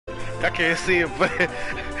I can't see it, but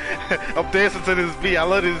I'm dancing to this beat. I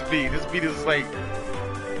love this beat. This beat is like,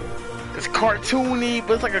 it's cartoony,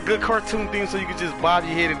 but it's like a good cartoon theme, so you can just bob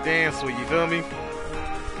your head and dance with. You feel me?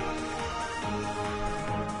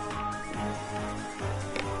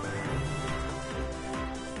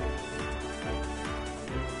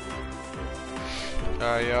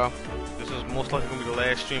 Alright, y'all. This is most likely gonna be the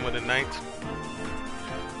last stream of the night.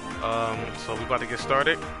 So we about to get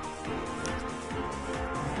started.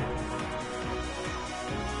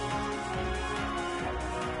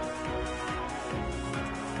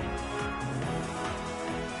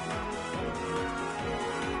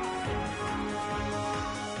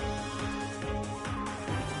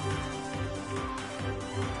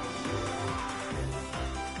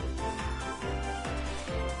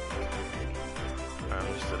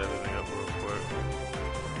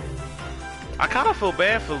 I kind of feel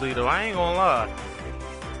bad for Lee though, I ain't gonna lie.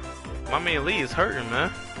 My man Lee is hurting,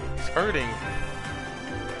 man. He's hurting.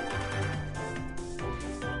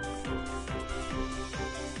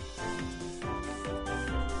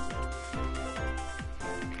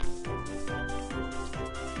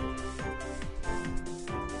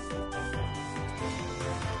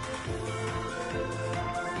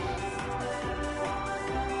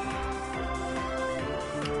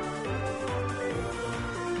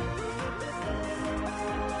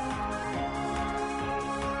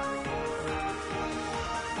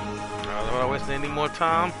 Any more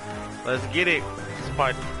time? Let's get it.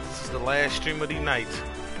 This is the last stream of the night.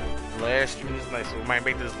 Last stream of this night. So we might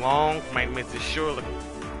make this long, might make this short.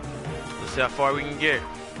 Let's see how far we can get.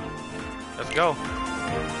 Let's go.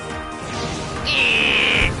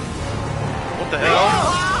 What the hell?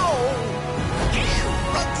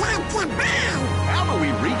 How do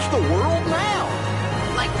we reach the world now?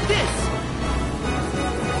 Like this.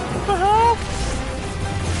 What the hell?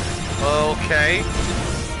 Okay.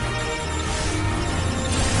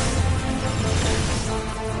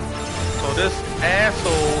 So this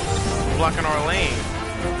asshole is blocking our lane.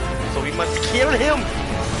 So we must kill him.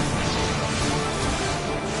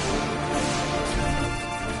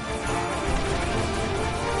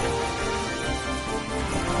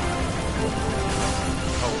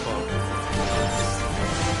 Oh fuck.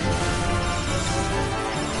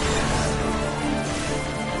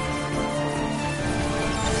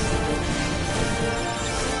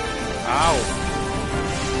 Ow.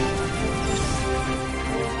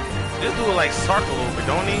 This dude like Sark a little bit,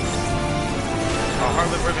 don't he? A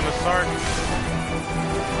hardly version of Sark.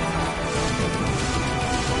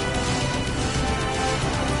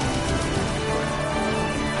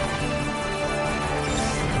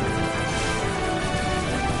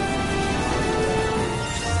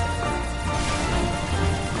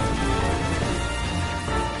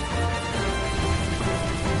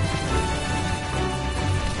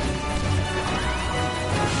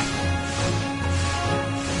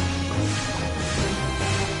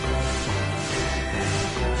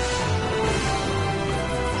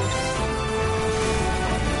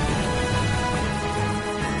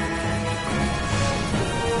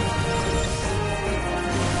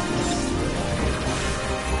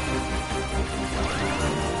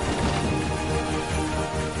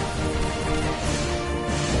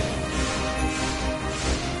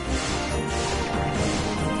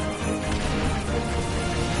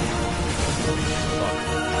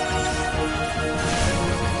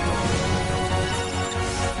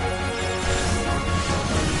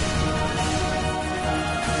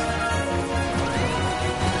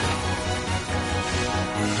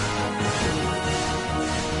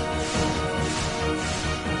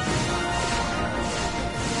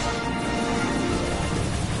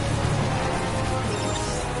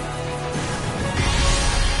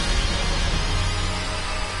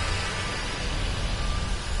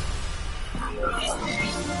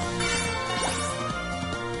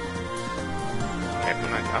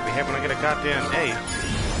 I'll be happy when I get a goddamn A.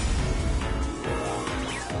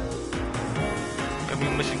 I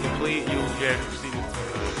mean, mission complete. You proceed.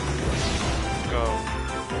 Go.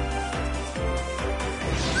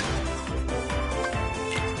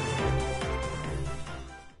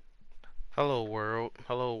 Hello world.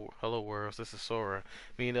 Hello worlds. This is Sora.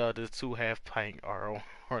 Me and the two half pint are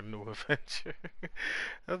our new adventure.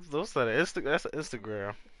 That's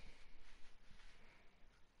Instagram.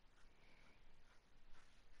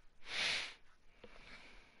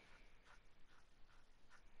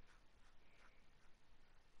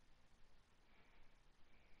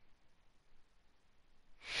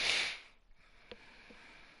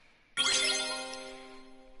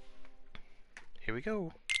 Here we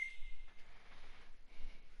go.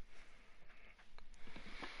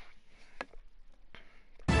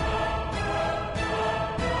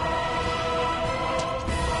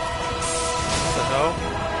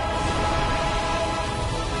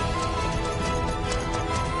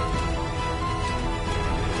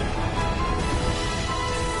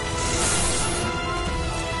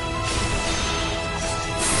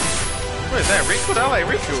 is that? Riku? I like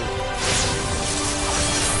Riku.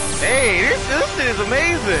 Hey, this shit is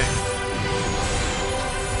amazing.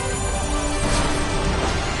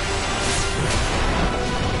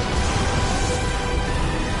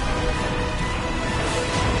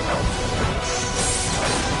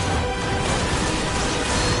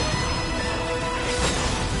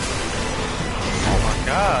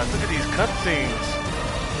 God, look at these cutscenes.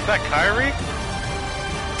 Is that Kyrie?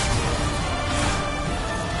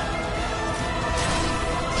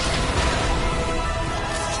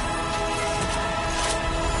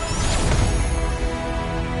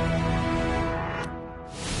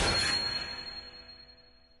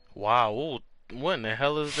 Wow, ooh, what in the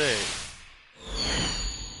hell is that?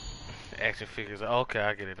 Action figures. Okay,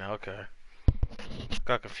 I get it now. Okay.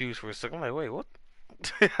 Got confused for a second. I'm like, wait, what?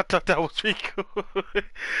 I thought that was Riku.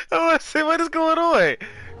 I was saying, what is going on?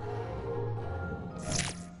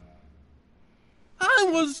 I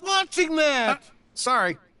was watching that!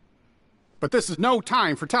 Sorry. But this is no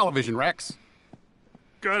time for television, Rex.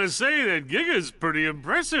 Gotta say, that Giga's pretty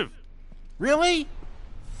impressive. Really?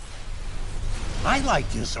 I like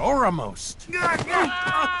his aura most.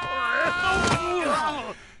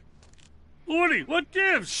 Woody, what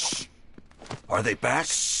gives? Are they back?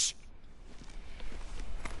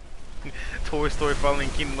 Toy Story following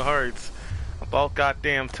Kingdom Hearts. About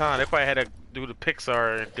goddamn time. They probably had to do the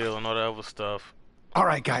Pixar deal and all that other stuff. All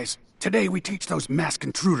right, guys. Today we teach those masked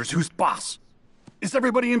intruders who's boss. Is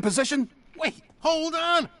everybody in position? Wait, hold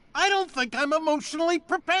on. I don't think I'm emotionally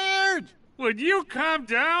prepared. Would you calm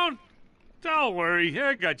down? Don't worry,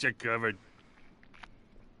 I got you covered.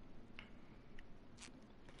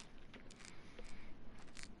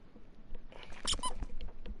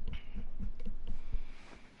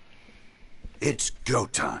 It's go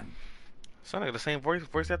time. Sound like the same voice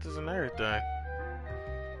actors and everything.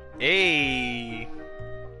 Hey.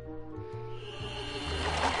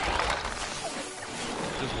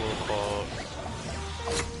 This little ball.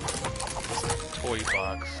 Toy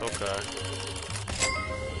box. Okay.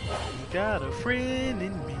 You got a friend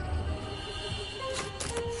in me.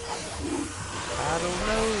 I don't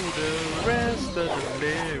know the rest of the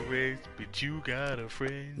lyrics, but you got a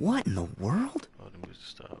friend. What in the world? Oh, the music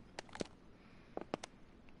stopped.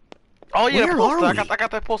 Oh yeah, Where the poster. are we? I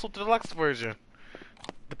got that poster to the deluxe version.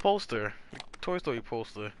 The poster, the Toy Story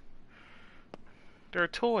poster. They're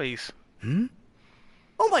toys. Hmm?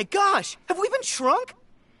 Oh my gosh! Have we been shrunk?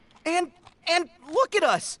 And look at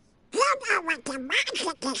us! You know what the magic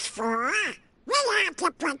is for? We have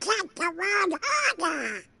to protect the world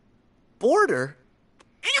order. Border?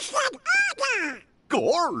 I said order.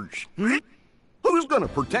 Gorge! Who's gonna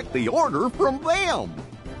protect the order from them?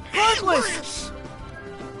 Heartless!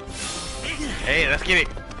 Hey, let's get it.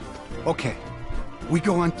 Okay. We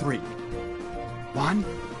go on 3. 1,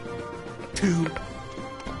 2.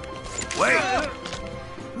 Wait!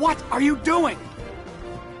 What are you doing?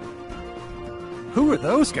 Who are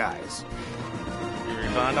those guys? Here we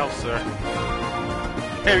find out, sir.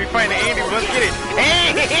 Hey, we find the Andy. Let's get it.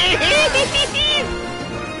 Hey!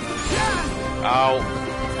 Ow.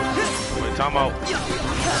 Wait, time out.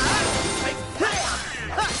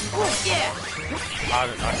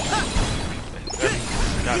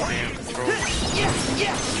 Goddamn throw.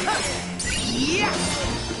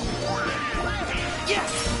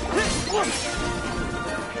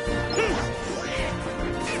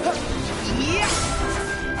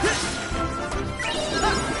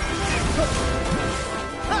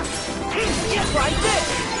 Right there!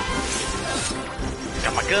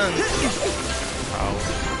 Got my gun.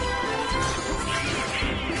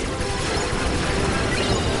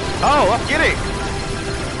 Oh, let's get it.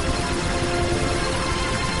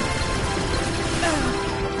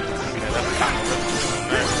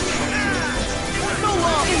 No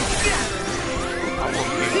long! Wait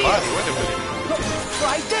a minute.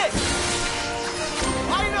 Right there!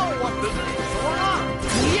 I know what this is for.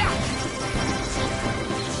 Yeah!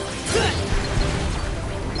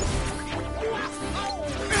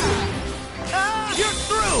 You're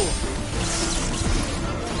through!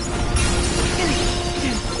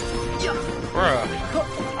 Bruh,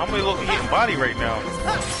 I'm really looking hitting body right now.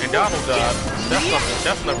 And Donald died.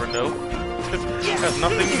 That's never new. That's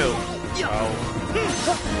nothing new. Oh.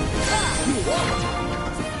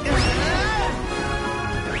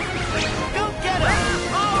 Go get him!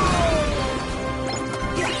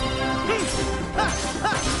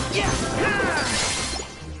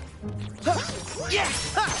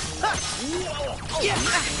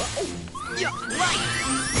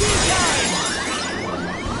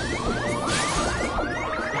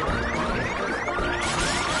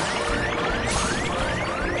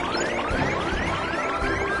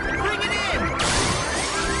 Bring it in!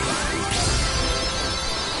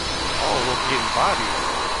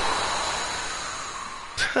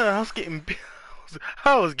 I was getting,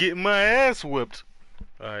 I was getting my ass whipped.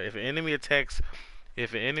 All right, if an enemy attacks,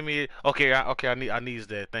 okay, I need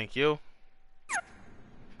that. Thank you.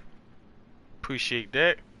 Appreciate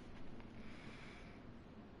that.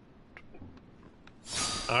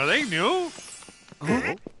 Are they new?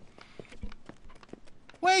 Oh.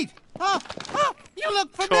 Wait! You look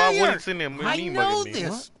I familiar! wouldn't send them. I know me.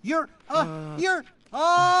 this! You're You're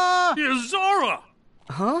Zora!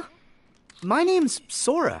 Huh? My name's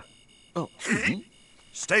Sora. Oh.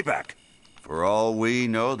 Stay back. For all we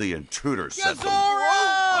know, the intruders set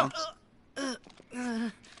them.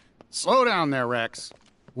 Zora! Slow down there, Rex.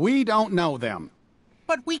 We don't know them.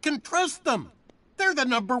 But we can trust them. They're the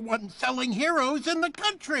 #1 selling heroes in the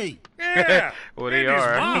country. Yeah! Well, they and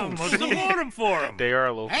are. His mom must have bought them for him. They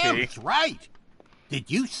are low key. That's right.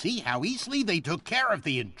 Did you see how easily they took care of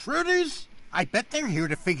the intruders? I bet they're here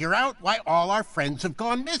to figure out why all our friends have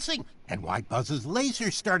gone missing and why Buzz's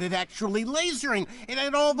laser started actually lasering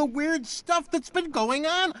and all the weird stuff that's been going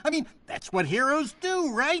on. I mean, that's what heroes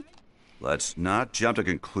do, right? Let's not jump to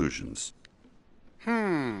conclusions.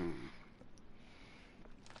 Gotta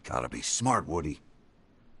be smart, Woody.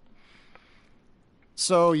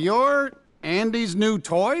 So you're Andy's new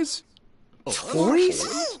toys?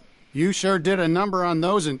 Toys? You sure did a number on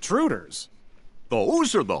those intruders.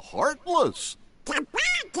 Those are the Heartless. The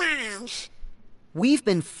bad guys. We've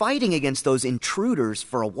been fighting against those intruders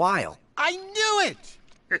for a while. I knew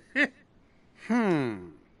it!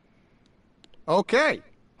 Okay.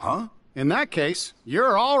 Huh? In that case,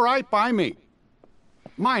 you're all right by me.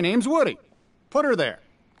 My name's Woody. Put her there.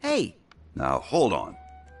 Hey, Now, hold on.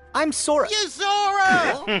 I'm Sora.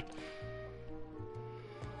 Zora!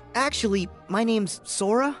 Actually, my name's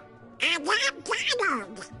Sora. And I'm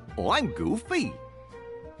Donald. Oh, I'm Goofy.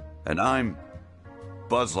 And I'm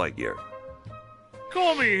Buzz Lightyear.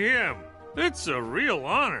 Call me him. It's a real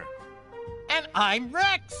honor. And I'm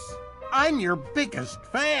Rex. I'm your biggest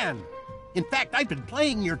fan. In fact, I've been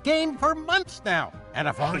playing your game for months now, and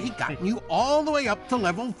I've already gotten you all the way up to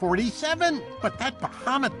level 47. But that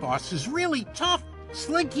Bahamut boss is really tough.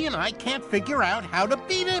 Slinky and I can't figure out how to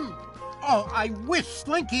beat him. Oh, I wish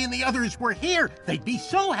Slinky and the others were here. They'd be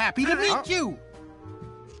so happy to meet you.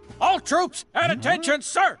 All troops, at attention,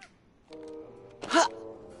 sir!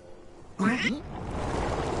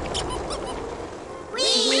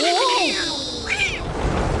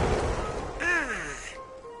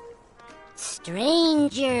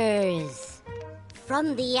 Strangers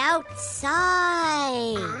from the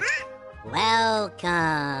outside.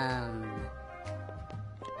 Welcome.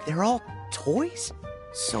 They're all toys?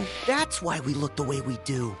 So that's why we look the way we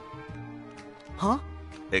do. Huh?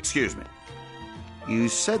 Excuse me. You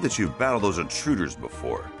said that you've battled those intruders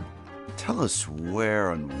before. Tell us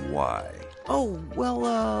where and why. Oh,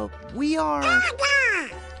 well, we are...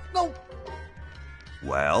 Oh,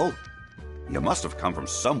 Well, you must have come from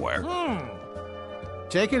somewhere.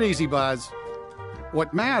 Take it easy, Buzz.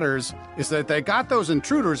 What matters is that they got those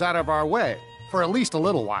intruders out of our way for at least a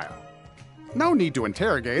little while. No need to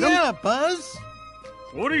interrogate them. Yeah, Buzz.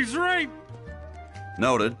 Woody's right.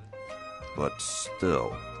 Noted. But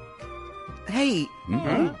still. hey,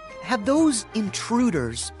 have those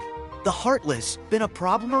intruders, the Heartless, been a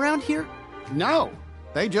problem around here? No,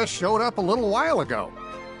 they just showed up a little while ago.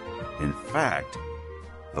 In fact,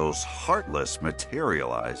 those Heartless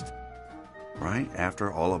materialized right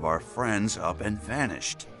after all of our friends up and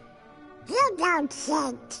vanished. You don't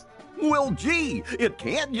think. Well, gee, it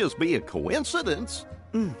can't just be a coincidence.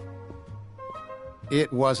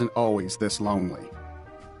 It wasn't always this lonely.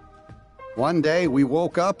 One day we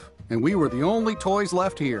woke up and we were the only toys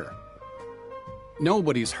left here.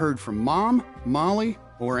 Nobody's heard from Mom, Molly,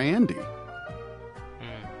 or Andy.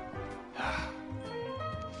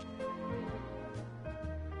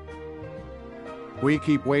 We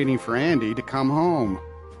keep waiting for Andy to come home.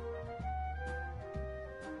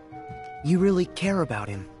 You really care about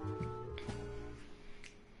him.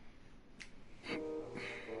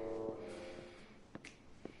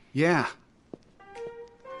 Yeah.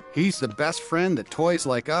 He's the best friend that toys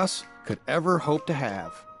like us could ever hope to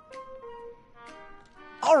have.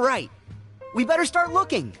 All right, we better start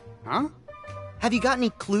looking. Huh? Have you got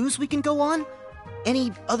any clues we can go on?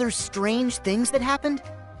 Any other strange things that happened?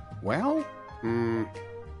 Well,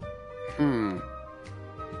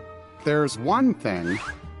 There's one thing.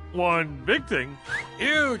 One big thing.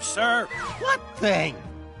 Huge, sir. What thing?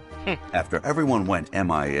 After everyone went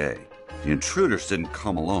MIA, the intruders didn't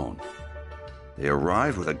come alone. They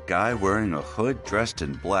arrived with a guy wearing a hood dressed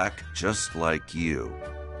in black, just like you.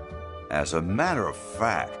 As a matter of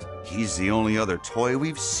fact, he's the only other toy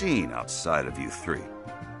we've seen outside of you three.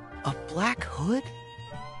 A black hood?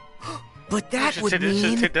 But that would Should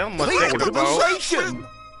mean... take that much Please, thinking about. conversation!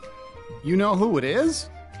 You know who it is?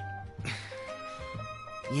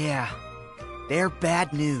 Yeah, they're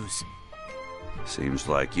bad news. Seems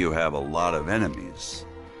like you have a lot of enemies.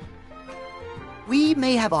 We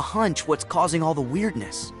may have a hunch what's causing all the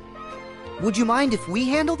weirdness. Would you mind if we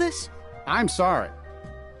handle this? I'm sorry,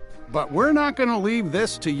 but we're not going to leave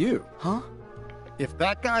this to you. Huh? If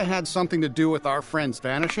that guy had something to do with our friends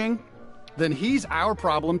vanishing, then he's our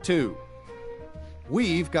problem too.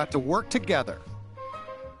 We've got to work together.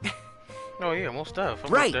 Oh yeah, most stuff.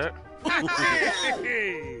 Right. That.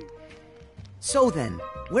 So then,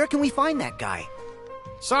 where can we find that guy?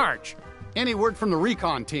 Sarge, any word from the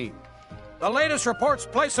recon team? The latest reports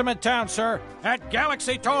place him in town, sir, at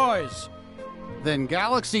Galaxy Toys. Then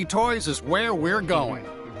Galaxy Toys is where we're going.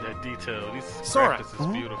 That detail. These Sora, practice is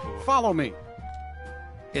beautiful. follow me.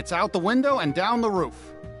 It's out the window and down the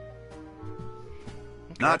roof.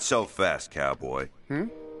 Not so fast, cowboy.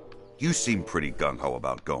 You seem pretty gung-ho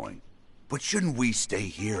about going. But shouldn't we stay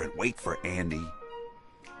here and wait for Andy?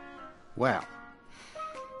 Well,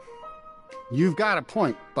 you've got a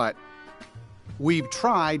point, but we've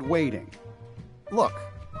tried waiting. Look,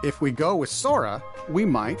 if we go with Sora, we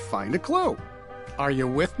might find a clue. Are you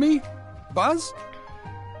with me, Buzz?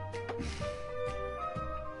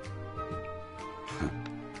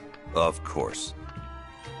 Of course.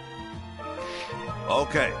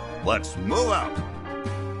 Okay, let's move out.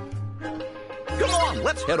 Come on,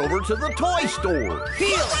 let's head over to the toy store.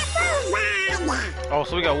 Oh,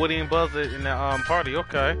 so we got Woody and Buzz in the party.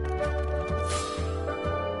 Okay.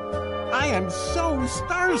 I am so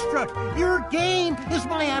starstruck. Your game is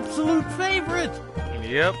my absolute favorite.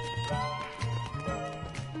 Yep.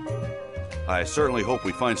 I certainly hope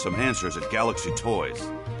we find some answers at Galaxy Toys.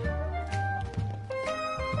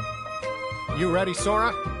 You ready,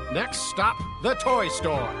 Sora? Next stop, the toy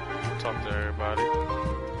store. Talk to everybody.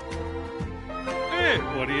 Hey,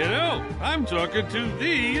 what do you know? I'm talking to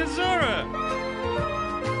the Azora.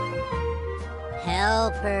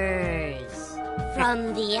 Helpers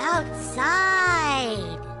from the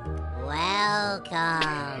outside.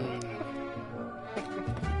 Welcome.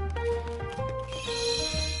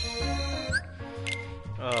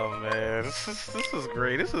 Oh man, this is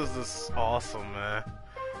great. This is just awesome, man.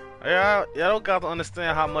 Yeah, I don't got to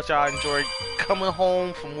understand how much I enjoy coming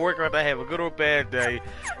home from work after I have a good or bad day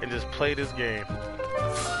and just play this game.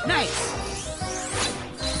 Nice!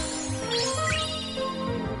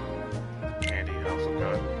 Andy, that was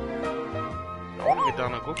good. I want to get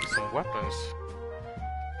down and go for some weapons.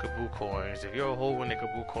 Kaboo coins. If you're holding the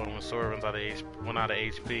Kaboo coin when Sora runs out of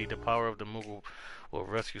HP, the power of the Moogle will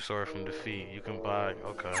rescue Sora from defeat. You can buy.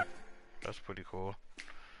 Okay, that's pretty cool.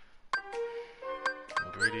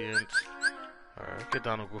 Ingredients. Alright, get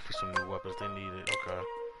down and go for some new weapons. They need it. Okay.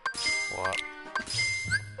 What?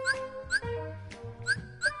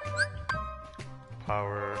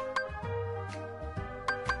 Power.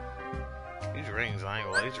 These rings, I ain't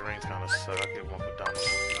gonna lie, these rings kinda suck. I get one for down the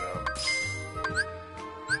out.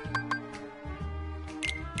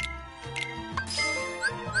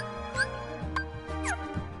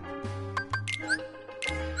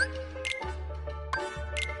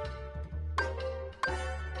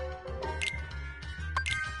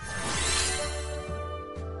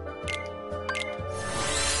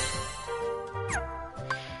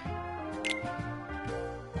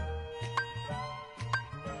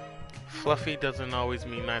 Fluffy doesn't always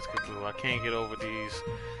mean nice, Kaboo. I can't get over these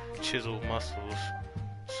chiseled muscles.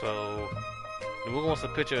 So, the Moogle wants a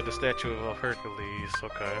picture of the statue of Hercules.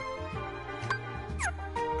 Okay.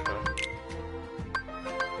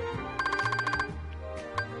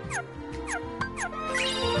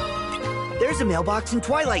 There's a mailbox in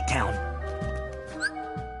Twilight Town.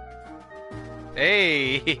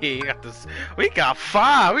 Hey, got this. We got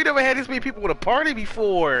 5. We never had this many people with a party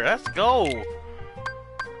before. Let's go.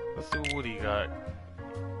 Let's see what Woody got.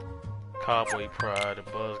 Cowboy Pride and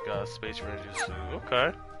Buzz got Space Ranger suit.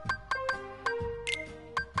 Okay.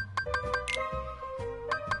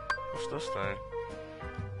 What's this thing?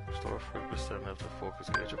 Store 3% of the focus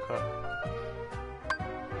gauge. Okay.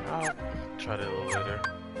 I'll try that a little later.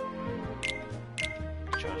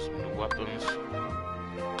 Try some new weapons.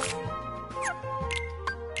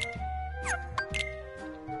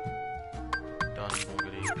 Donnie's gonna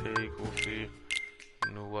get AP, Goofy.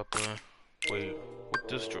 New weapon. Wait, what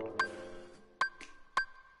this do?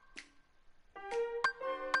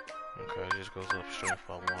 Okay, it just goes up strength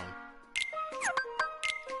by 1.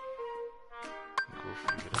 Goofy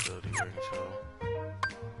get ability ring too.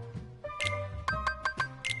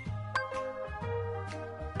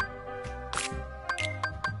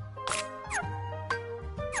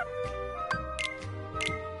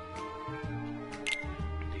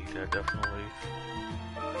 that definitely.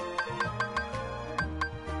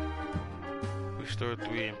 Restore 3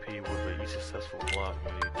 MP with each successful block.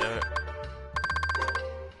 We need that.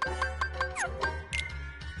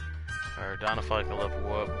 Alright, Dino Fight can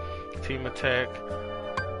level up. Team attack.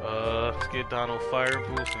 Let's get Dino Fire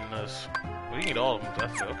Boost and this. We need all of them.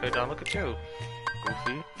 That's it. Okay, Don, look at you.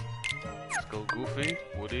 Goofy. Let's go Goofy.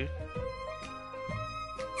 Woody.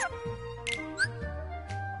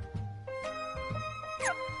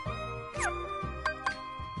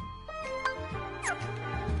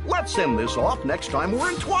 Let's send this off next time we're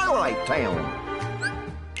in Twilight Town.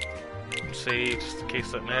 Save just in case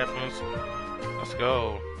something happens. Let's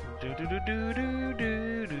go.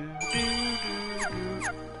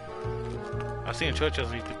 I seen Church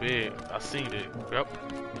underneath the bed. I seen it. Yep.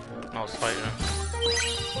 I was fighting.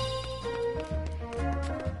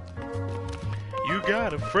 You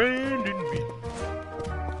got a friend in me.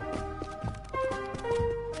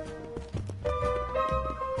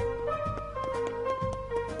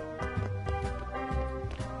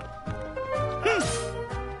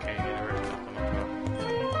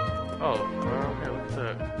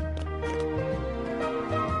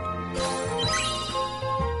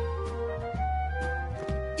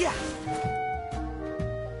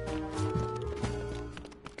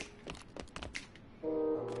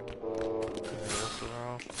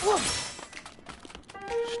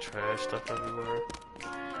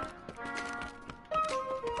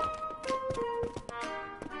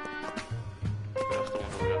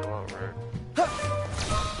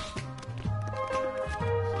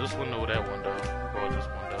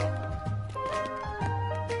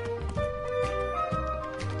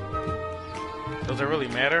 Does it really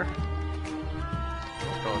matter?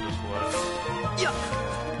 Let's go this way. Yeah.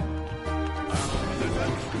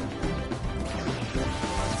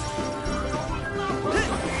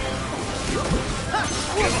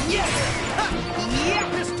 Yeah,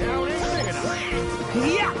 this town ain't big enough.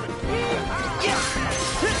 Yeah. Yeah.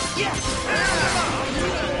 Yeah.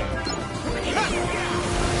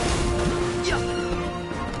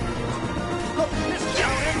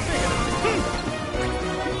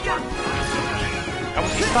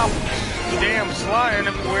 Stop damn sliding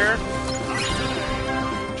everywhere.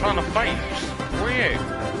 I'm trying to fight. Where you at?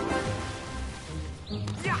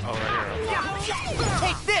 Oh, right here.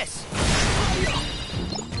 Take this!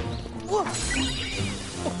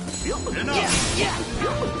 Enough. Yeah.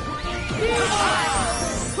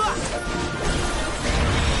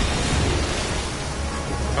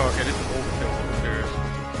 Oh, okay, this is overkill upstairs.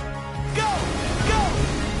 Go!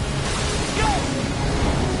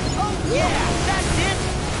 Oh, yeah! That's it!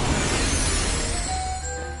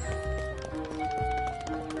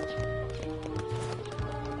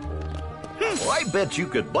 I bet you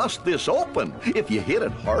could bust this open if you hit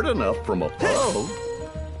it hard enough from above.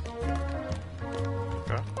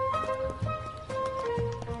 Okay.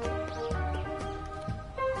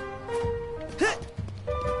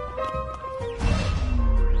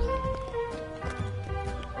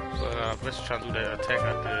 So, let's try to do that attack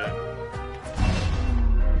out there.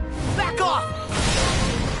 Back off!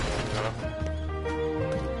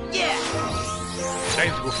 Yeah!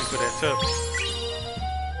 Thanks, Goofy, for that tip.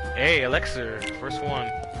 Hey, Elixir, first one.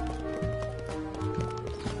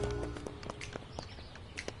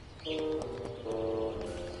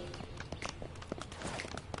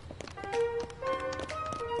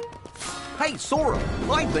 Hey, Sora,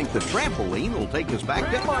 I think the trampoline will take us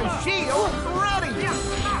back to my shield ready.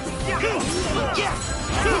 Go get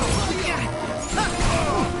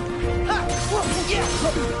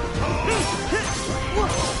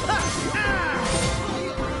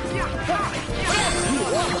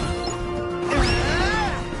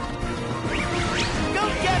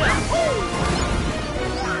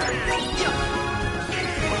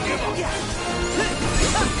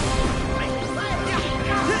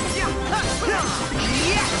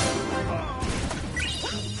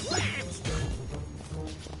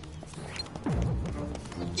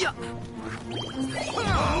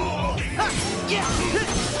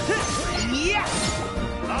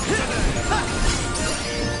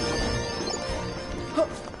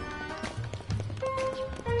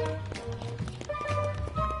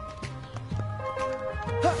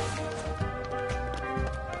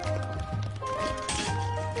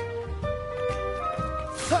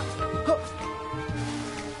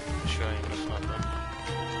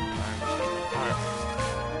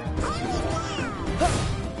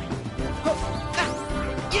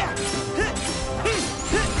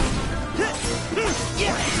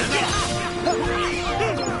him!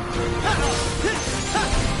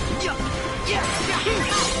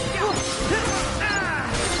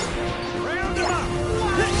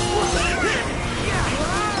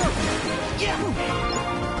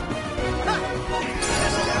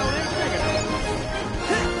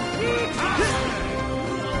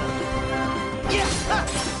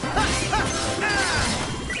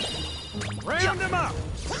 Round him up!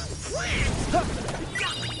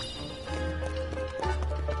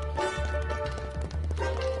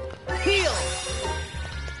 Heal!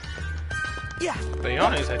 Yeah! Be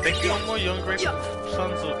honest, I think you're more young great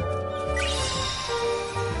sons of...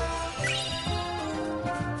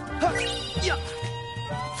 Yeah!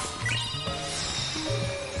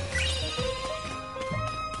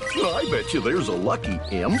 I bet you there's a lucky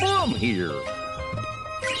emblem here.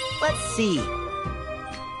 Let's see.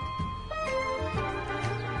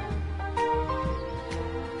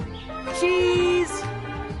 Cheese!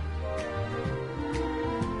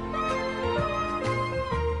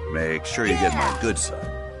 Make sure you get my good side.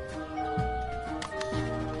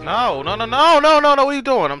 No, no, no, no, no, no, no, what are you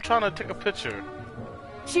doing? I'm trying to take a picture.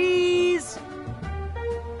 Cheese!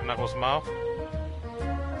 I'm not gonna smile?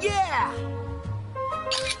 Yeah!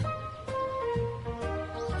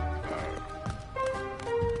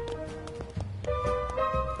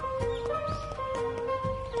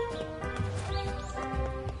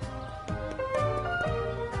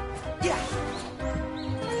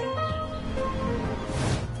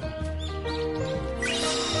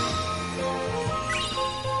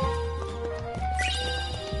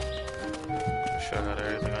 Sure, I got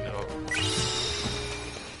everything I know.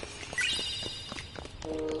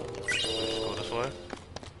 Let's go this way.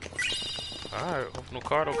 Alright, hope no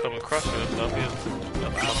car don't come and crush us. That'll be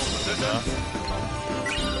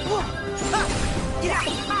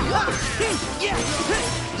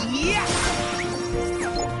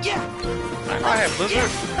I have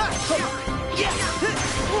Blizzard.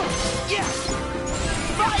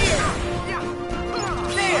 Fire!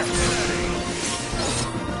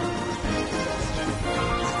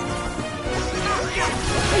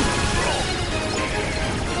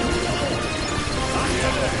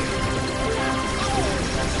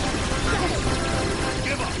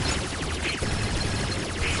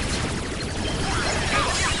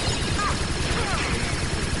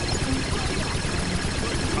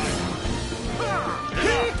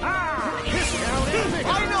 There!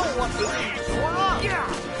 I know what to do, Sora!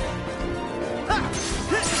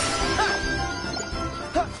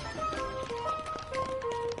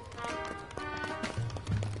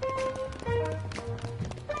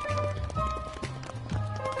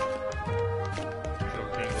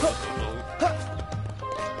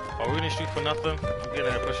 Are we in the street for nothing? I'm getting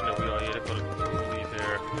the impression that we are here before we leave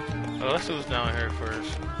here. Let's see what's down here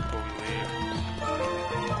first before we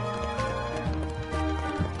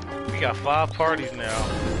leave. We got 5 parties now.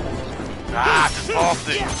 Ah, just off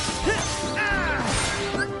it.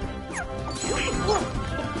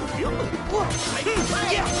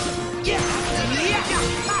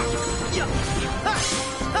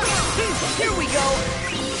 Here we go!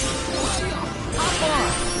 Hop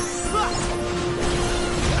on!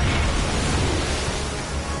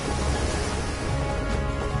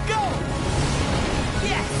 Go!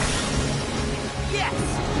 Yes! Yes!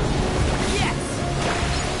 Yes!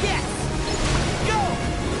 Yes! Go!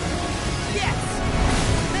 Yes!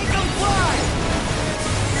 Make them fly!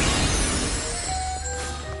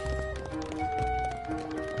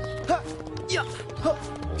 Huh! Yeah! Huh!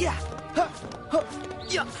 Yeah! Huh! Huh!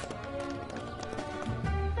 Yeah!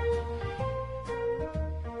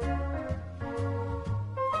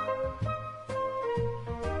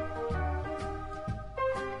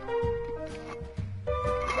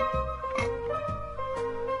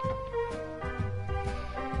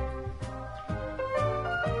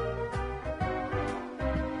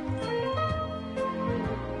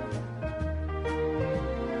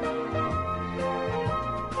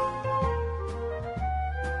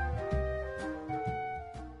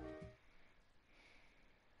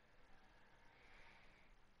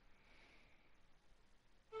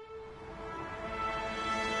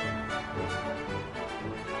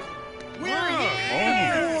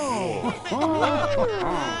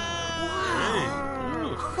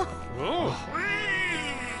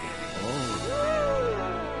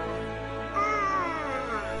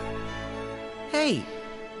 Hey,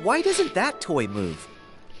 why doesn't that toy move?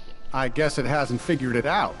 I guess it hasn't figured it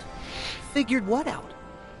out. Figured what out?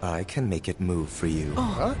 I can make it move for you.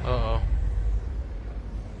 Huh? Uh-oh.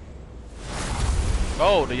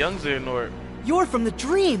 Oh, the young Xehanort. You're from the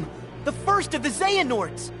dream! The first of the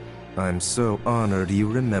Xehanorts! I'm so honored you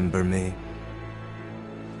remember me.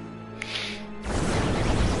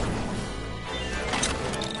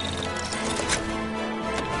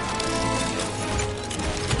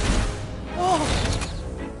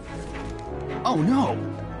 Oh no!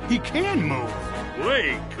 He can move!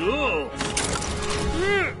 Way cool.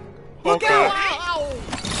 Look out!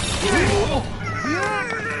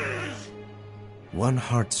 One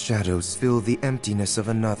heart's shadows fill the emptiness of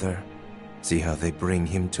another. See how they bring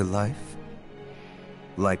him to life?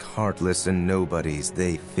 Like heartless and nobodies,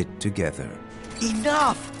 they fit together.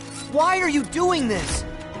 Enough! Why are you doing this?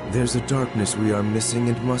 There's a darkness we are missing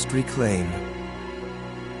and must reclaim.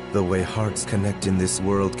 The way hearts connect in this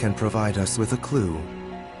world can provide us with a clue.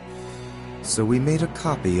 So we made a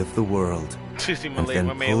copy of the world, and then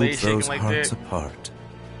pulled those hearts apart.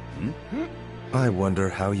 I wonder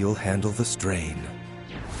how you'll handle the strain.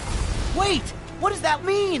 Wait! What does that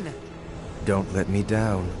mean? Don't let me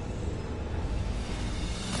down.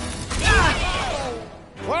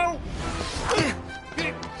 Well...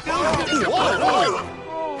 Oh,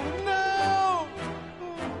 no!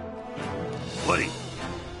 Woody,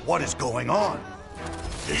 what is going on?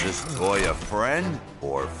 Is this toy a friend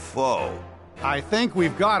or foe? I think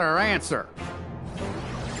we've got our answer.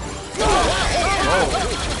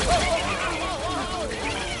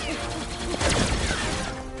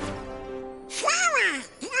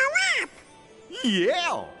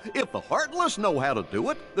 Yeah! If the Heartless know how to do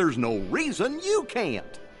it, there's no reason you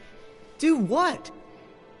can't. Do what?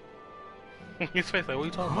 His face like, what are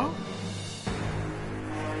you talking about?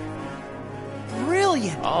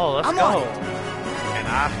 Brilliant! Oh, let's I'm go. on it. An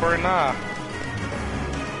eye for an eye.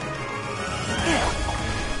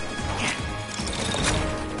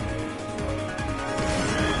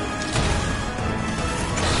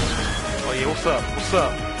 Oh yeah, what's up? What's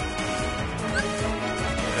up?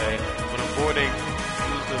 Okay, but before they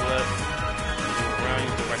use the left, around,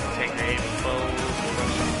 use the right to take their aim and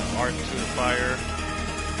foes, arc to the fire.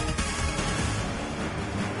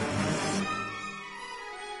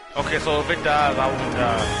 Okay, so if it dies, I won't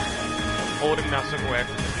die. Hold him now, circle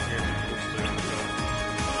action.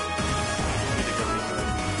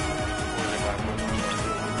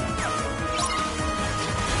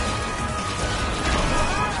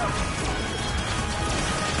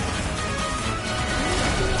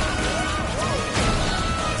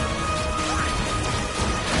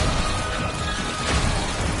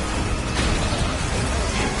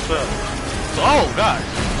 Oh, God.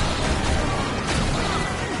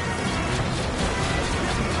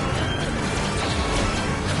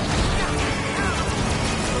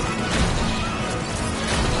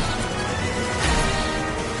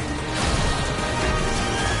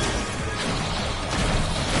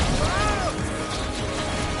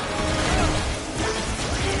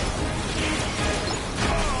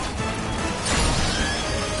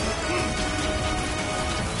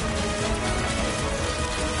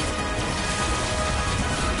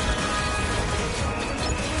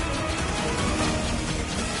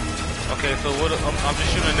 Okay, so what? I'm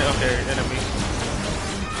just shooting up there, enemy.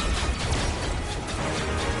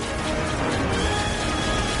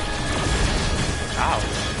 Ow.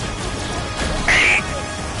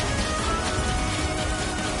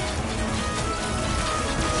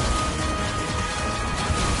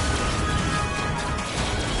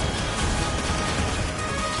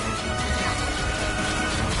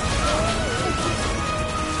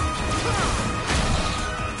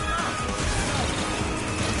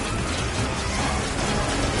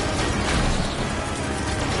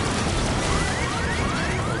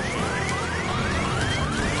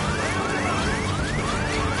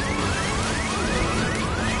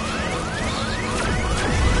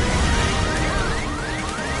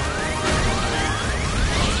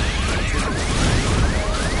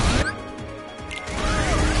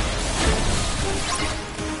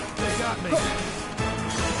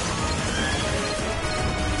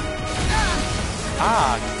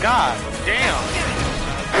 Ah, God damn.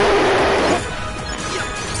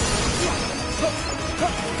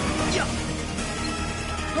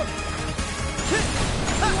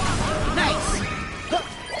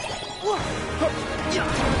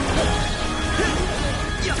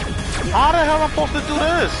 How the hell am I supposed to do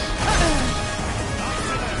this?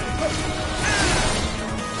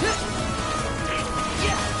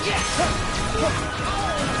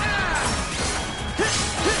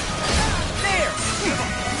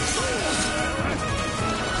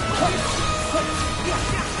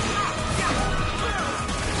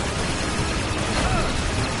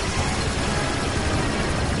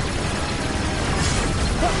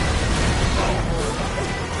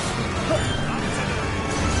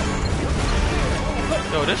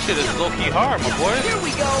 Yo, this shit is low-key hard, my boy. Here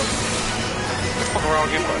we go. Fuck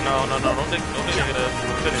around, get no, don't think you're gonna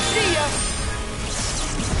finish. See ya.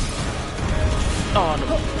 Oh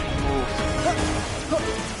no,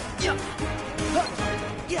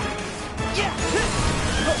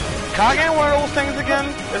 Can I get one of those things again?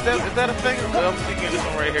 Is that a thing? I'm thinking this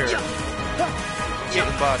one right here.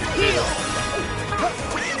 Getting body.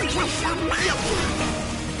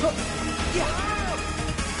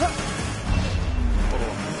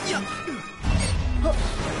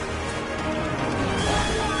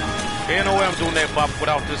 Ain't no way I'm doing that bop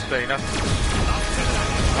without this thing. That's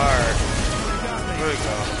alright. Here we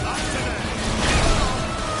go.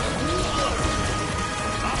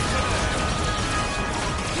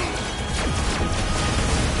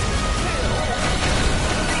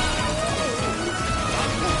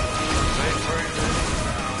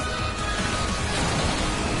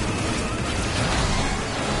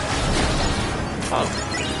 Oh.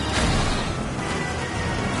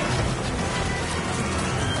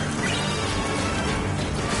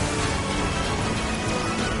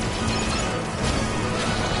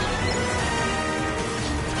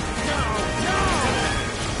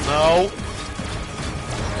 No.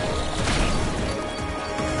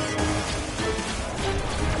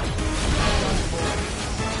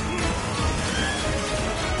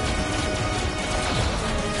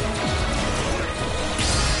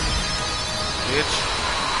 Bitch.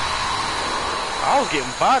 I was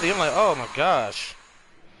getting body. I'm like, oh my gosh.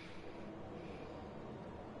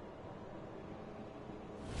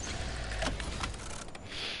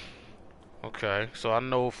 Okay, so I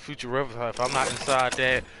know future reference. If I'm not inside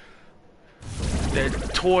that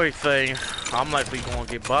toy thing, I'm likely gonna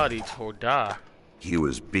get bodied or die. He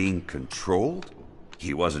was being controlled?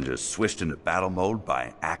 He wasn't just switched into battle mode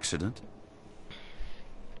by accident?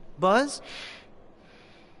 Buzz?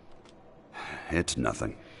 It's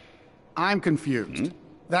nothing. I'm confused.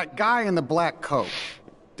 That guy in the black coat,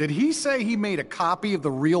 did he say he made a copy of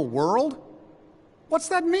the real world? What's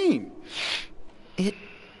that mean? It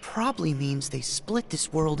probably means they split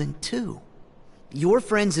this world in two. Your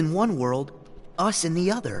friends in one world, us in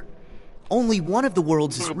the other. Only one of the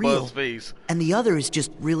worlds is real, and the other is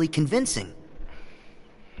just really convincing.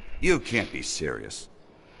 You can't be serious.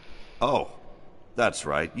 Oh, that's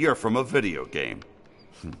right. You're from a video game.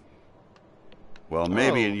 Well,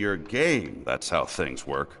 maybe in your game, that's how things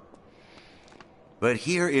work. But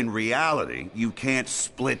here in reality, you can't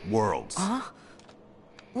split worlds. Huh?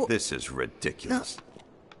 Well, this is ridiculous.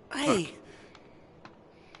 No. Hey.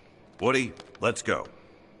 Woody, let's go.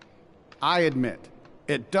 I admit,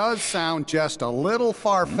 it does sound just a little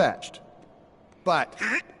far-fetched. But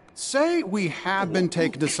say we have been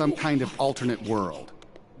taken to some kind of alternate world.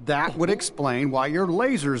 That would explain why your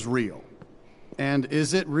laser's real. And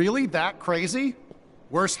is it really that crazy?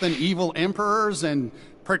 Worse than evil emperors and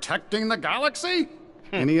protecting the galaxy?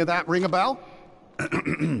 Any of that ring a bell?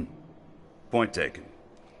 Point taken.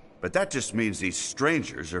 But that just means these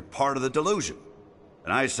strangers are part of the delusion.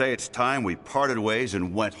 And I say it's time we parted ways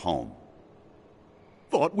and went home.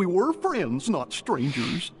 Thought we were friends, not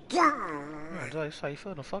strangers.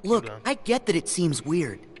 Look, I get that it seems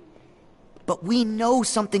weird. But we know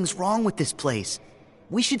something's wrong with this place.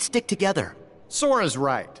 We should stick together. Sora's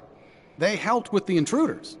right. They helped with the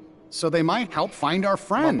intruders, so they might help find our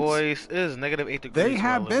friends. My boys, it is -8 degrees. They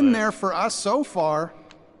have been there for us so far.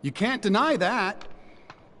 You can't deny that.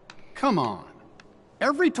 Come on.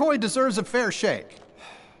 Every toy deserves a fair shake.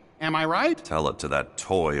 Am I right? Tell it to that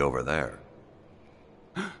toy over there.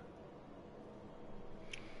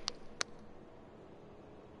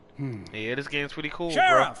 Yeah, this game's pretty cool,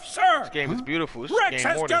 Sheriff, bro. sir! This game is beautiful. This Rex game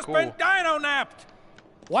has more than just cool. been dino-napped!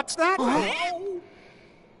 What's that?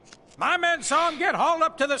 My men saw him get hauled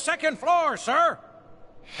up to the 2nd floor, sir.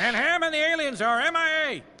 And Ham and the aliens are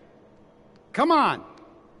MIA. Come on.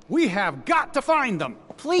 We have got to find them.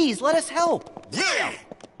 Please, let us help. Yeah!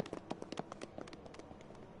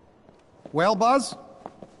 Well, Buzz?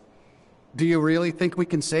 Do you really think we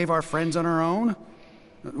can save our friends on our own?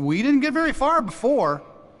 We didn't get very far before.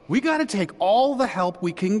 We gotta take all the help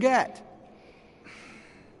we can get.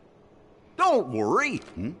 Don't worry.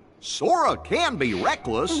 Sora can be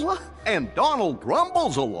reckless, and Donald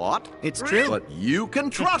grumbles a lot. It's true. But you can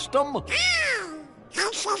trust him.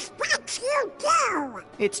 I suspect you do.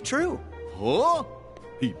 It's true. Huh?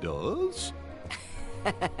 He does?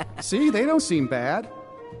 See, they don't seem bad.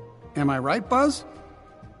 Am I right, Buzz?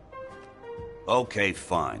 Okay,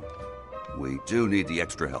 fine. We do need the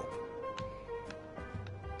extra help.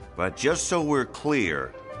 But just so we're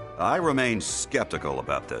clear, I remain skeptical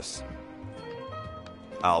about this.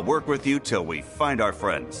 I'll work with you till we find our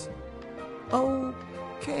friends.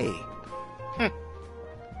 Okay.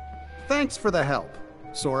 Thanks for the help,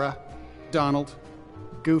 Sora, Donald,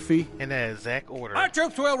 Goofy. In that exact order. Our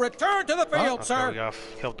troops will return to the field, Okay, sir. we gotta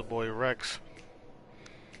help the boy Rex.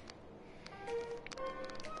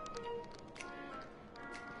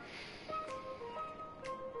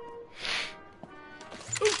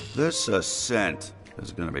 This ascent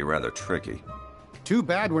is going to be rather tricky. Too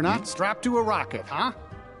bad we're not strapped to a rocket, huh?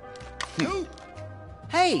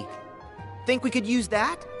 Hey, think we could use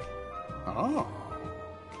that? Oh.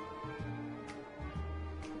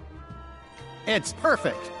 It's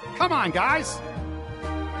perfect. Come on, guys.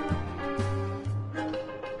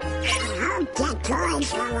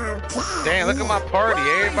 Damn, look at my party.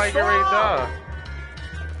 Everybody get ready to die.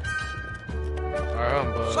 Alright,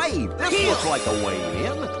 I'm buzzed. Say, this looks like a way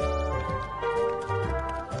in. I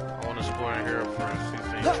want to explore in here first. See if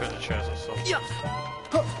there's any treasure chests or something.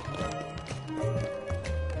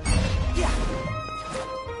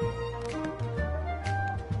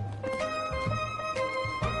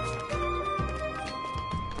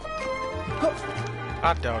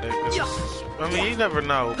 I doubt it. I mean, you never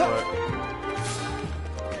know, but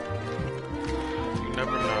you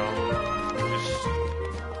never know.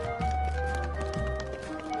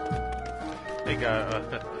 They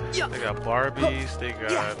got Barbies. They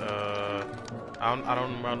got I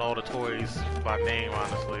don't remember all the toys by name,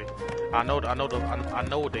 honestly. I know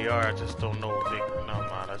what they are. I just don't know what they. No,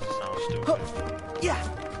 man, that just sounds stupid. Yeah.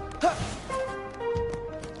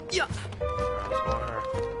 Yeah. What's going on?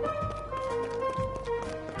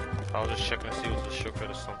 I was just checking to see if it was a shortcut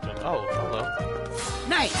or something. Oh, hello.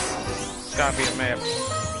 Nice. It's gotta be a map.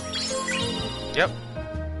 Yep.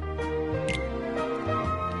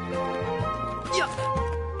 Yeah.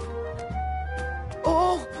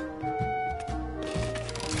 Oh.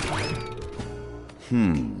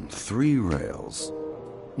 3 rails.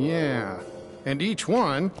 Yeah, and each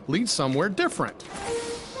one leads somewhere different.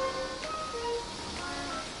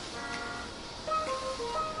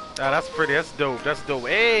 Ah, that's pretty. That's dope. That's dope.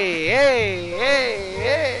 Hey, hey, hey,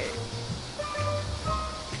 hey.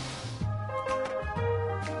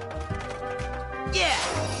 Yeah.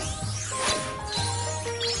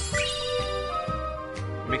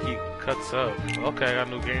 Mickey cuts up. Okay, I got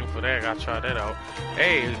a new game for that. Gotta try that out.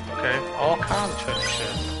 Hey, okay. All kinds of treasure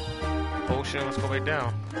chests. Potion, let's go back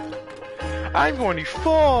down. I'm going to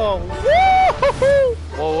fall. Woo-hoo-hoo!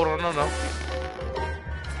 Whoa, hold on, no.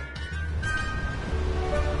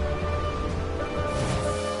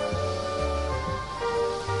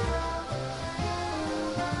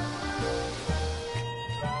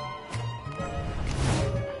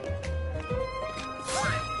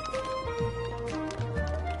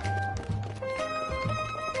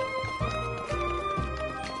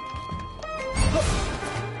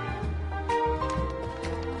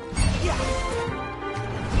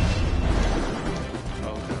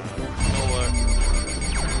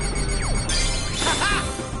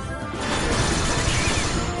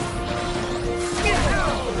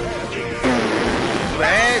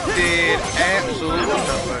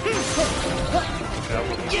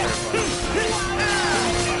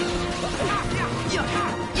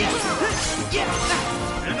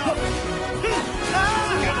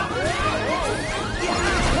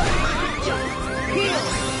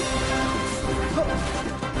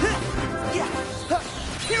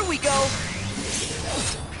 Here we go.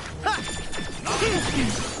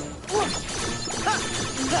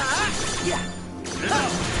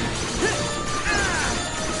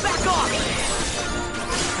 Back off.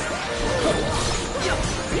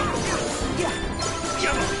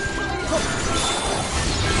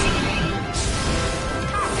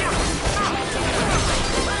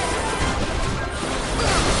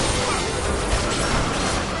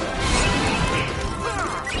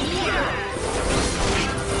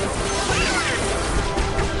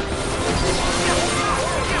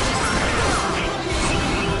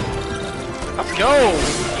 Let's go!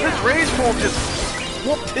 This rage form just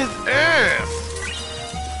whooped his ass!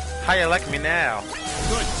 How you like me now?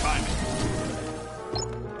 Good timing.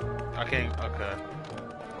 I can't, okay.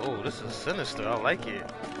 Oh, this is sinister, I like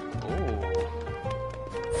it. Oh.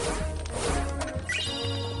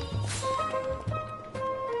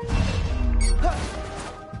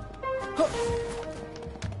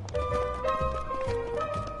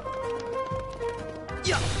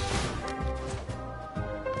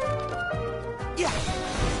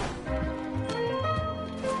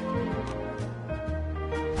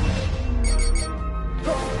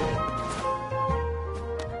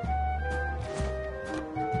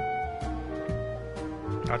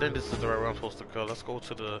 I think this is the right route I'm supposed to go. Let's go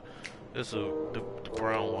to the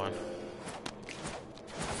brown one.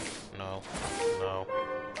 No. No.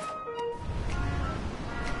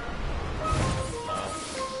 No.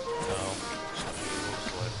 No.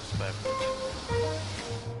 It's backwards.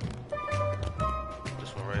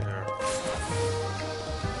 This one right here.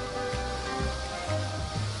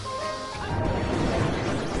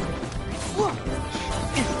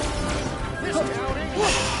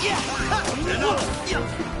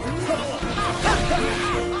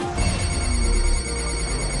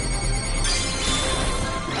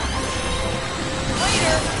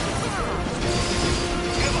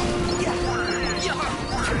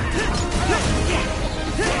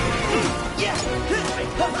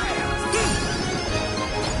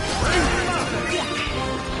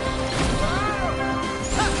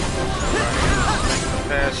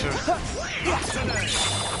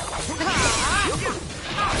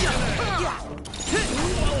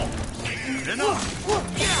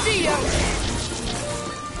 See ya!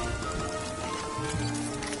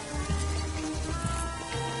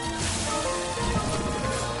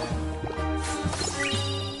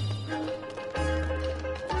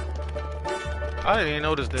 I didn't even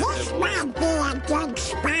notice this. This might be a good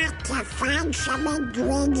spot to find some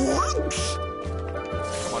ingredients.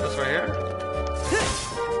 Come on, this right here.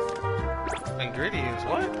 Ingredients?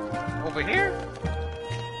 What? Over here?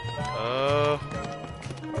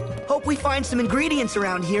 Hope we find some ingredients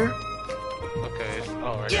around here. Okay.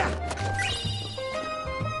 Oh, right. Yeah.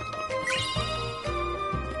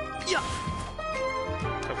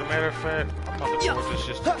 As a matter of fact, I'm about to board this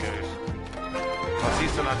just in case.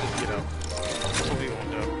 Batista, not just get out. That's what we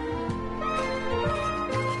won't do.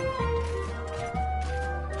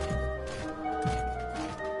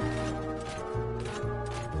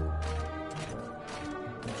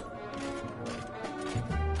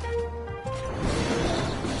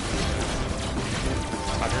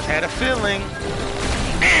 I just had a feeling.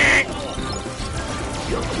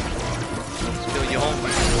 Still your home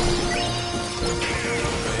man.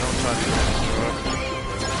 Don't touch it, bro.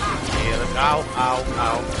 Yeah, look, ow, ow,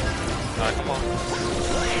 ow. Alright, come on.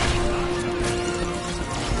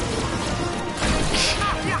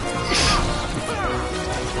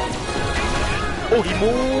 Oh, he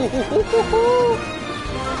moved!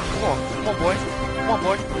 Come on, boy. Come on,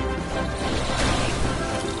 boy.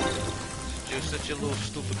 Just sit your little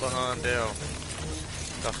stupid behind down.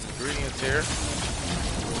 Got some ingredients here.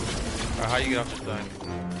 Alright, how you get off this thing?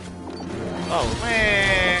 Oh,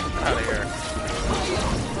 man! Get out of here.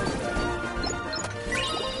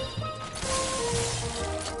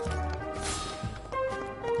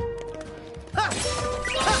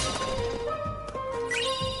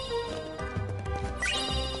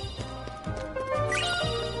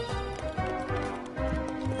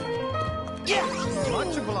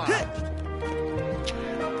 Much obliged.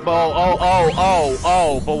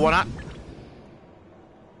 Oh, but when I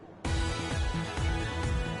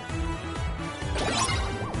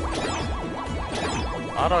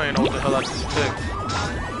don't even know what the hell I just picked.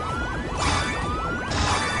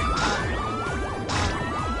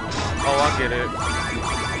 Oh, I get it.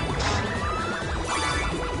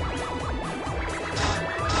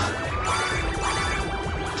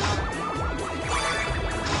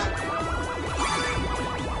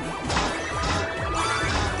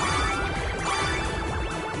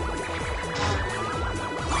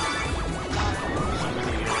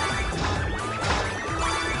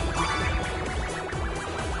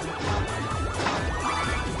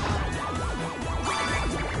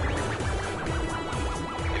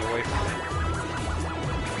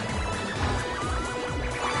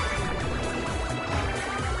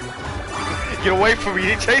 Get away from me,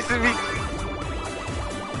 he chasing me.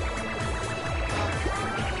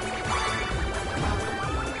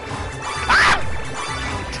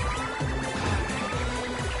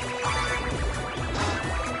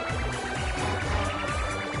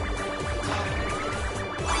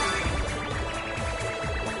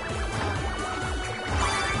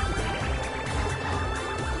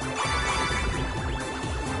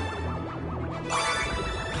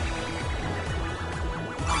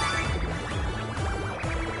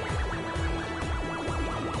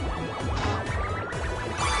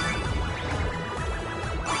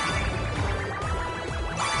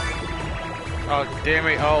 Oh, damn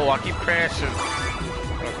it. Oh, I keep crashing.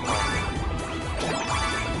 Oh, come on.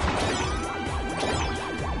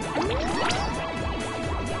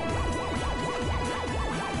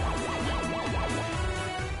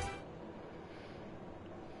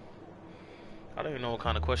 I don't even know what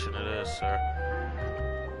kind of question it is, sir.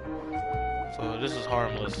 So this is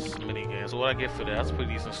harmless mini game. So what I get for that? That's a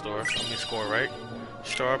pretty decent score. Let me score, right?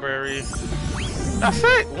 Strawberry. That's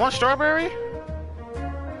it. One strawberry?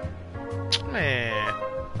 Man.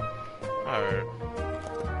 Alright.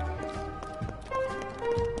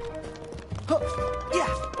 Yeah.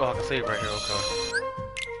 Oh, I can save right here, okay.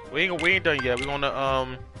 We ain't done yet. We're gonna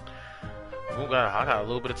I got a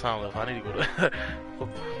little bit of time left. I need to go to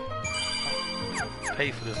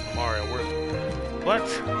pay for this tomorrow at work. What?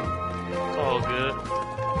 It's all good.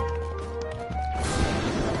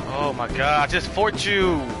 Oh my god, I just fought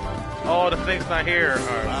you! Oh, the thing's not here.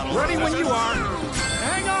 Right. Ready when you are.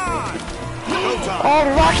 Hang on! Oh,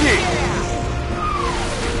 the rocket!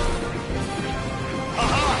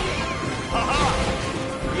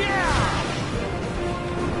 Yeah!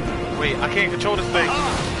 Wait, I can't control this thing.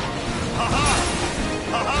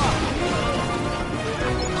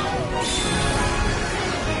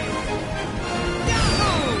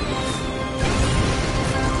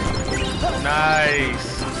 Nice.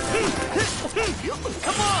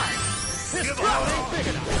 Come on! This world ain't big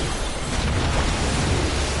enough.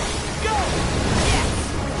 Go! Yes!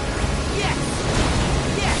 Yes!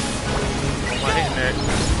 Yes! Am I hitting that?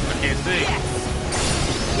 I can't see. Yes!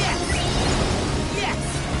 Yes! Yes!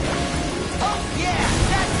 Oh yeah!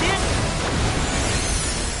 That's it!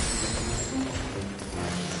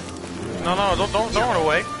 No, don't run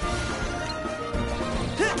away.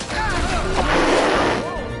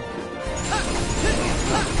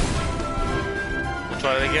 We'll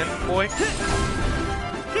try that again, boy.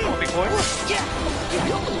 Come on, big boy.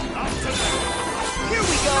 Here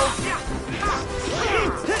we go!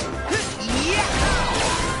 Yeah!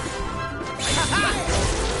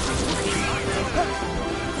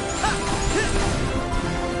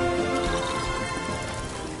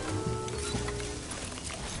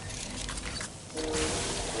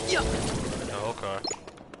 Oh, okay.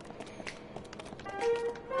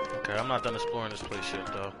 Okay, I'm not done exploring this place yet,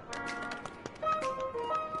 though.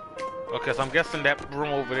 Okay, so I'm guessing that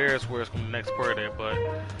room over there is where it's the next part at, but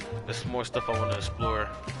there's some more stuff I want to explore.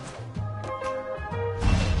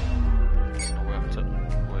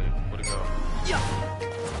 Wait, where'd it go?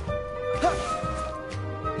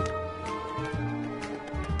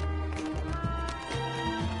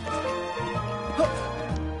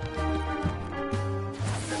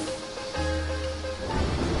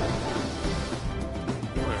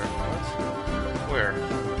 Where?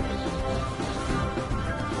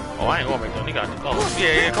 Oh, I ain't going back there. He got it. Oh,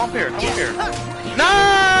 yeah, come up here. No!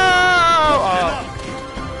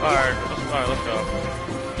 Alright, let's go.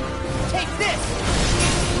 Take this!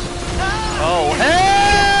 Oh,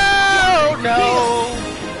 hell no!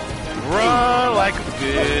 Run like a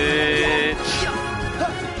bitch.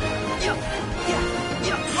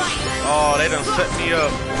 Oh, they done set me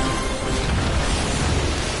up.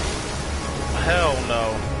 Hell no.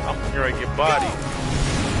 I'm gonna get body.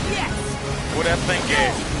 Where that thing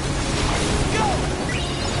at? Go!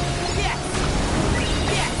 Yes!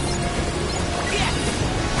 Yes! Yes!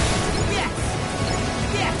 Yes!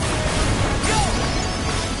 Yes! Go!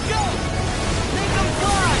 Go! Make them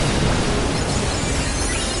fly!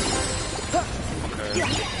 Okay.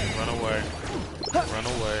 Run away. Run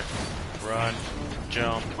away. Run.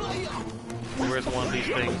 Jump. Where's one of these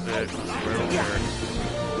things that is right over here?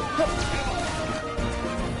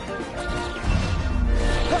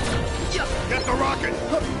 Get the rocket!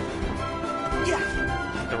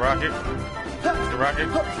 The rocket? The rocket?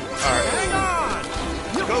 Alright. Hang on!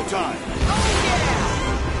 Go time!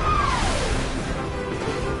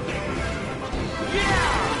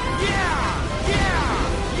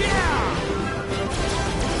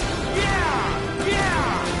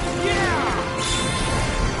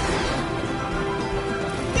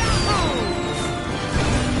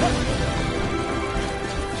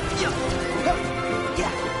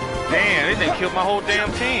 Damn, they didn't kill my whole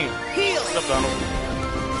damn team. What's up, Donald?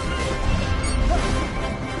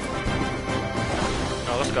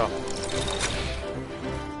 Oh, let's go.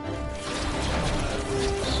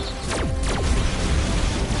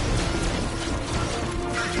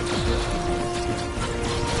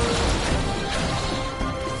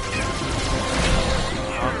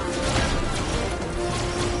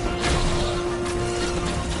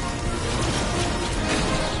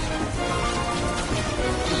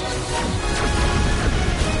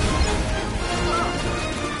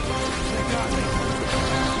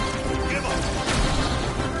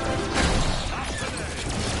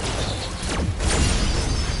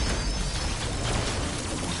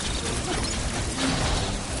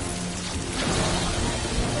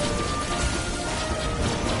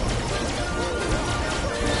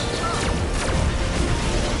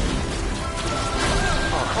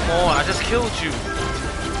 I just killed you.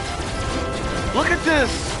 Look at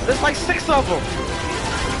this. There's like 6 of them.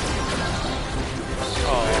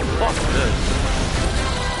 Oh, fuck this.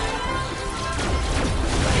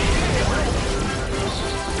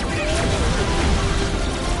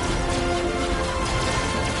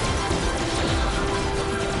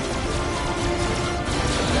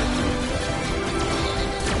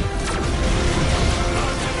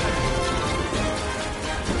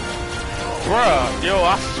 Bruh, yo,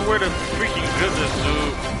 I swear to freaking goodness,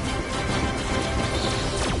 dude.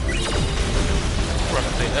 Bruh,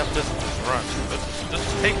 they F this run. This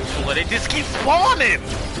is taking too long. They just keep spawning!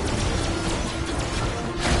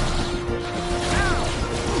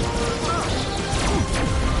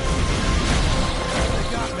 They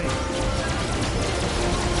got me.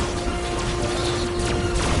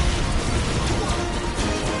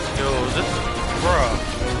 Yo, this, bruh.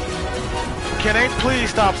 Can they please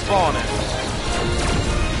stop spawning?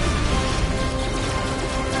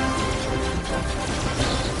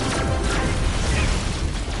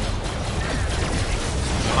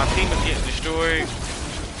 My team is getting destroyed.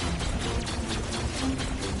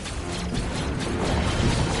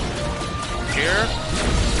 Here.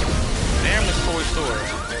 Damn this toy store.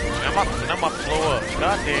 I'm about to blow up.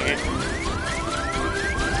 God dang it.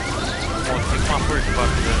 I'm gonna take my first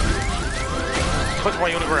bucket then. Put while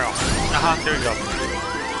you're on the ground. There you go.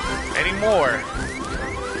 Any more?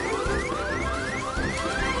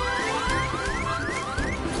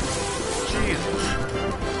 Jesus.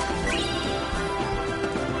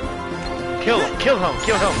 Kill him, kill him,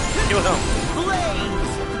 kill him, kill him.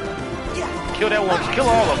 Blaze! Kill that one, kill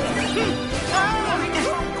all of them.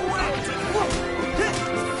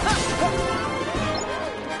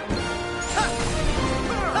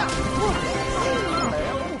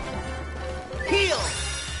 Heal!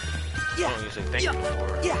 I don't even say thank you no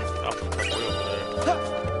more. I'll put that way over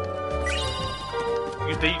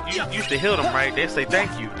there. You used to heal them, right? They say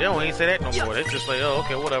thank you. They don't even say that no more. They just say, oh,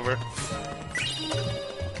 okay, whatever.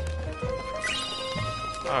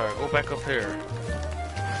 Alright, go back up here.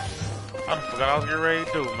 I forgot I was getting ready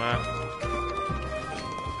to do, man.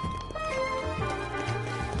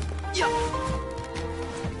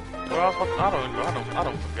 Well, I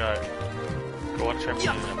don't forgot. Go on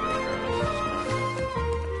trampoline.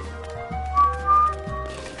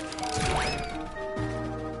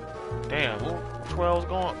 Damn, who 12's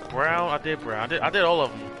going? Brown? I did brown. I did all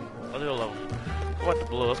of them. Go back to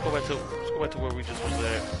blue. Let's go back to where we just was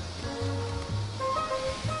at.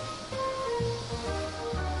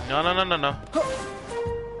 No.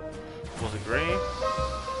 Was it green?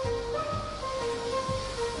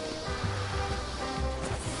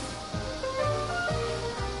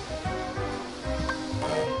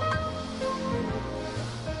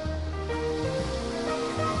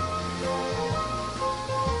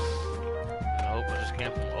 Nope, I just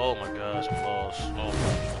can't. Oh my gosh, I'm lost.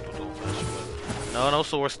 Oh, no,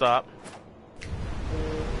 sword stop.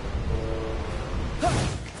 That's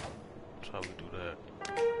how we do that.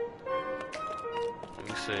 Let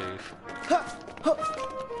me save.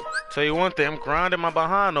 Tell you one thing, I'm grinding my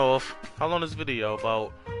behind off. How long is this video?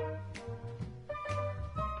 About.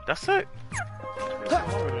 That's it.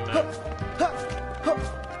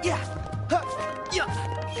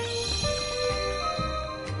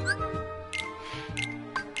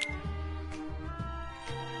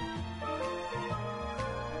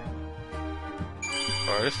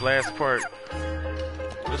 Alright, this last part.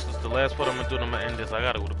 This is the last part I'm gonna do. I'm gonna end this. I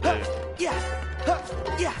gotta go to bed.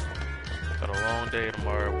 Got a long day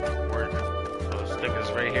tomorrow. Work. So let's stick this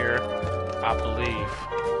right here. I believe.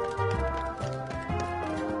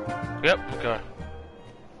 Yep. Okay.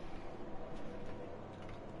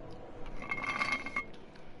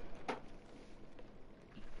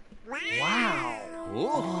 Wow.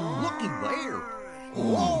 Oh, looky there.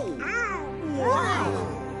 Whoa. Wow.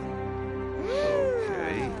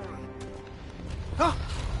 Okay.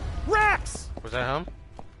 Rex! Was that him?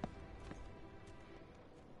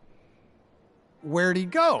 Where'd he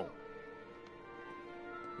go?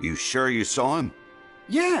 You sure you saw him?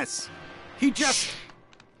 Yes. He just...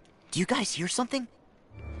 Do you guys hear something?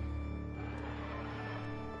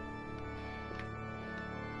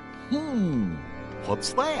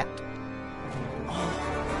 What's that?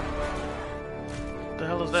 What the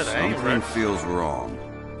hell is that? Something feels wrong.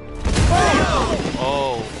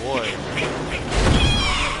 Oh boy.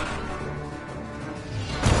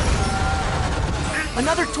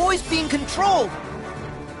 Another toy's being controlled!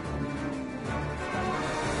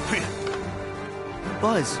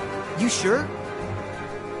 Buzz, you sure?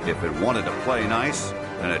 If it wanted to play nice,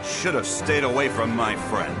 then it should have stayed away from my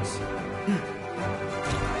friends.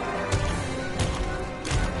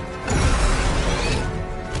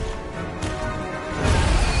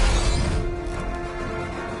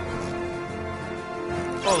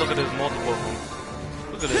 Oh, look at this multiple.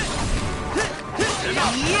 Look at this.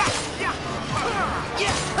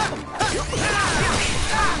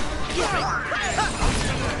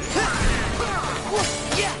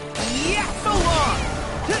 So long!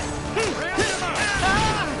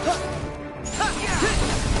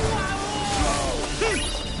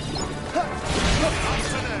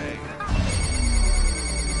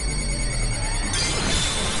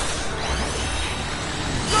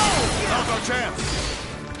 Now's our chance.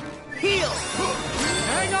 Heal!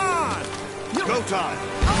 Hang on! Go time!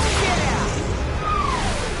 Oh yeah!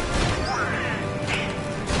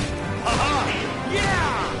 Ha-ha!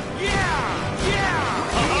 Yeah!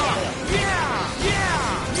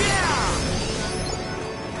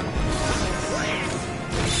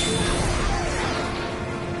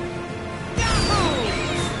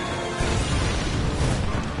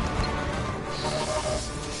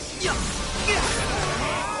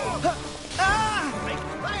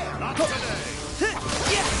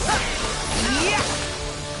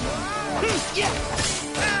 What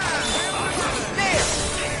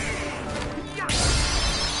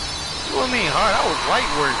do you mean hard? That was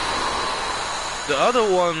light work. The other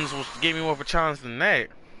ones gave me more of a challenge than that.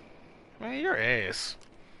 Man, your ass.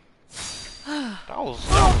 That was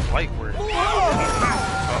light work.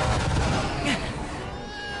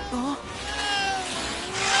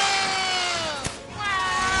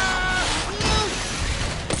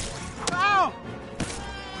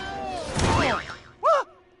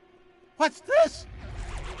 What's this?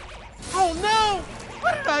 Oh no!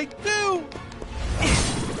 What did I do?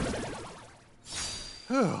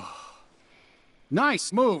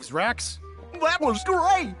 Nice moves, Rex. That was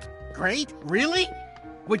great. Great? Really?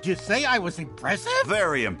 Would you say I was impressive?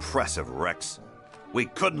 Very impressive, Rex. We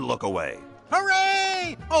couldn't look away.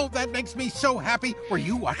 Hooray! Oh, that makes me so happy. Were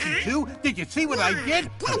you watching too? Did you see what I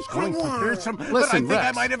did? I was going for fearsome, but I think Rex,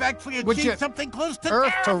 I might have actually achieved something close to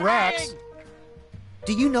Earth to terrifying. Rex.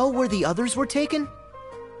 Do you know where the others were taken?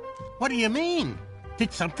 What do you mean?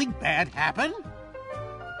 Did something bad happen?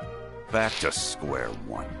 Back to square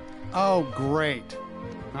one. Oh, great.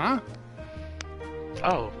 Huh?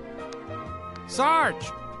 Oh.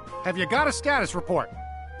 Sarge, have you got a status report?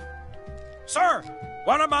 Sir,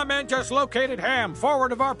 one of my men just located Ham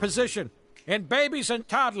forward of our position, in babies and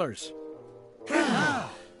toddlers.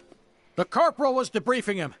 The corporal was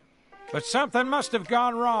debriefing him, but something must have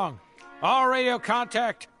gone wrong. All radio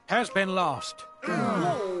contact has been lost.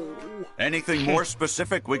 Anything more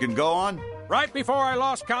specific we can go on? Right before I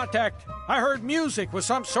lost contact, I heard music with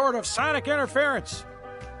some sort of sonic interference.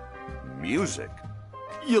 Music?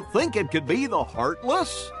 You think it could be the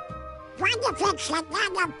Heartless? What if it's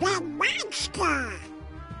another big monster?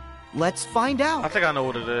 Let's find out. I think I know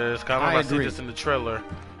what it is. Cause I see this in the trailer.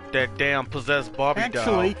 That damn possessed Barbie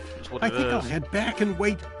Actually, doll. That's what I it think is. I'll head back and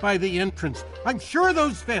wait by the entrance. I'm sure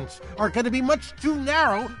those vents are going to be much too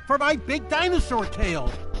narrow for my big dinosaur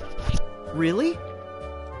tail. Really?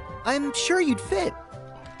 I'm sure you'd fit.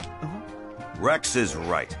 Rex is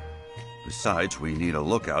right. Besides, we need a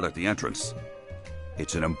lookout at the entrance.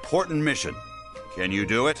 It's an important mission. Can you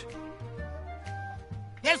do it?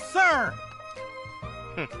 Yes, sir!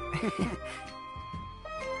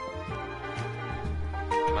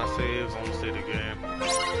 I saves on the city game.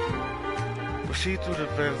 Proceed through the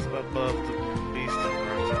vents above the beast and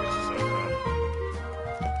burn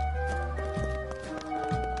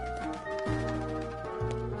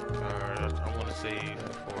Alright, I want to save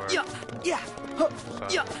for...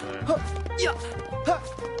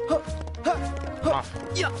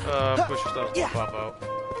 push yourself to pop out.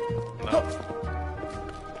 No.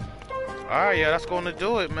 Alright, yeah, that's going to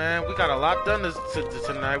do it, man. We got a lot done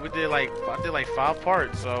tonight. I did like 5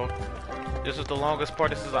 parts, so this is the longest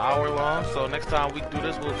part. This is an hour long, so next time we do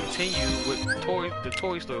this, we'll continue with the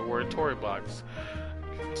Toy Story World Toy Box.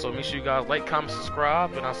 So make sure you guys like, comment,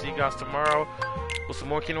 subscribe, and I'll see you guys tomorrow with some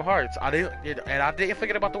more Kingdom Hearts. I didn't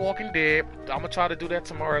forget about The Walking Dead. I'm gonna try to do that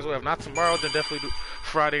tomorrow as well. If not tomorrow, then definitely do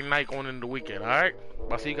Friday night going into the weekend. All right,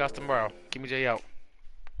 I'll see you guys tomorrow. Keep me J out.